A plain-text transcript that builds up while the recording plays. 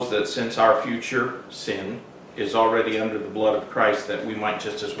that since our future sin is already under the blood of Christ, that we might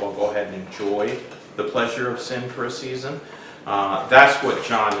just as well go ahead and enjoy the pleasure of sin for a season. That's what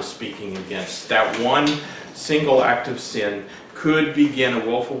John is speaking against. That one single act of sin could begin a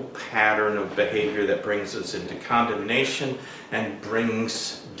willful pattern of behavior that brings us into condemnation and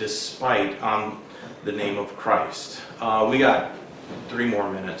brings despite on the name of Christ. We got 3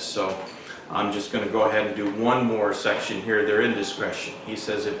 more minutes, so I'm just going to go ahead and do one more section here. They're indiscretion. He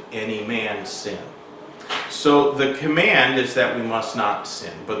says, if any man sin. So the command is that we must not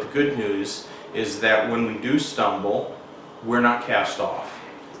sin. But the good news is that when we do stumble, we're not cast off.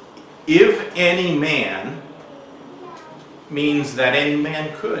 If any man means that any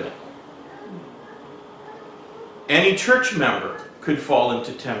man could. Any church member could fall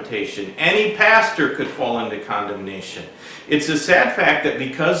into temptation. Any pastor could fall into condemnation. It's a sad fact that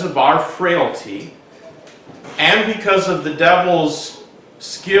because of our frailty and because of the devil's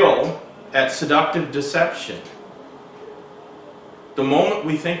skill at seductive deception, the moment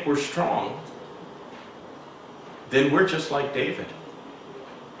we think we're strong, then we're just like David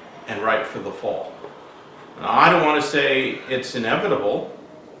and ripe for the fall. Now, I don't want to say it's inevitable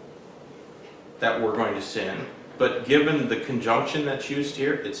that we're going to sin, but given the conjunction that's used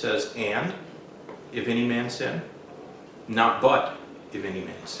here, it says, and, if any man sin, not but, if any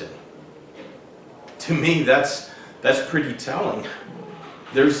man sin. To me, that's pretty telling.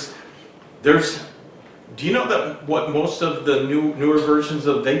 Do you know that what most of the newer versions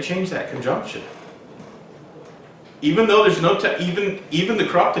of, they change that conjunction? Even though there's no, even the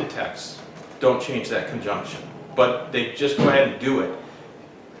corrupted texts don't change that conjunction. But they just go ahead and do it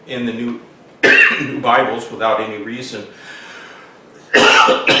in the new Bibles without any reason.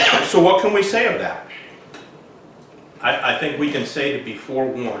 So what can we say of that? I think we can say to be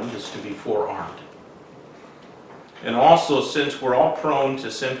forewarned is to be forearmed. And also, since we're all prone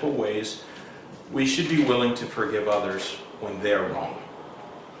to sinful ways, we should be willing to forgive others when they're wrong,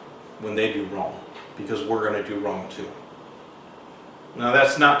 when they do wrong, because we're going to do wrong too. Now,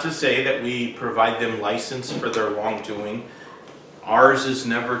 that's not to say that we provide them license for their wrongdoing. Ours is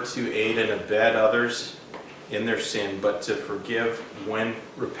never to aid and abet others in their sin, but to forgive when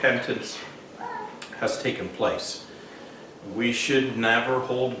repentance has taken place. We should never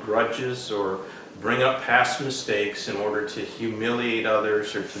hold grudges or bring up past mistakes in order to humiliate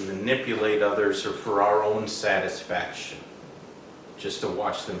others or to manipulate others or for our own satisfaction, just to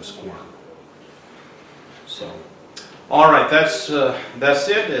watch them squirm. So, all right, that's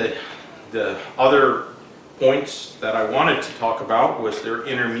it. The other points that I wanted to talk about was their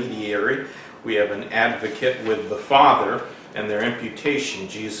intermediary. We have an advocate with the Father and their imputation,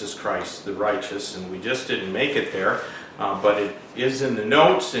 Jesus Christ the righteous, and we just didn't make it there. But it is in the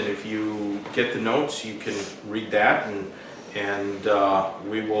notes, and if you get the notes, you can read that, and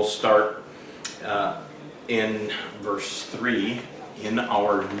we will start in verse 3, in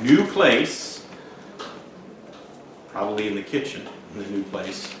our new place, probably in the kitchen, in the new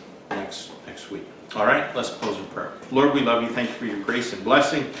place, next week. All right, let's close in prayer. Lord, we love you. Thank you for your grace and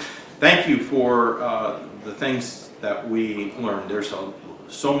blessing. Thank you for the things that we learned. There's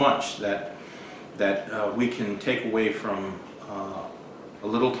so much that we can take away from a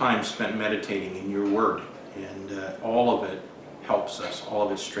little time spent meditating in your word, and all of it helps us, all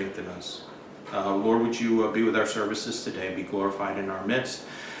of it strengthens us. Lord, would you be with our services today, be glorified in our midst.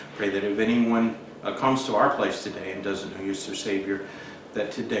 Pray that if anyone comes to our place today and doesn't know you as their Savior,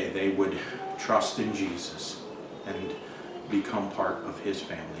 that today they would trust in Jesus and become part of his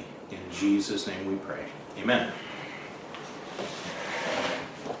family. In Jesus' name we pray. Amen.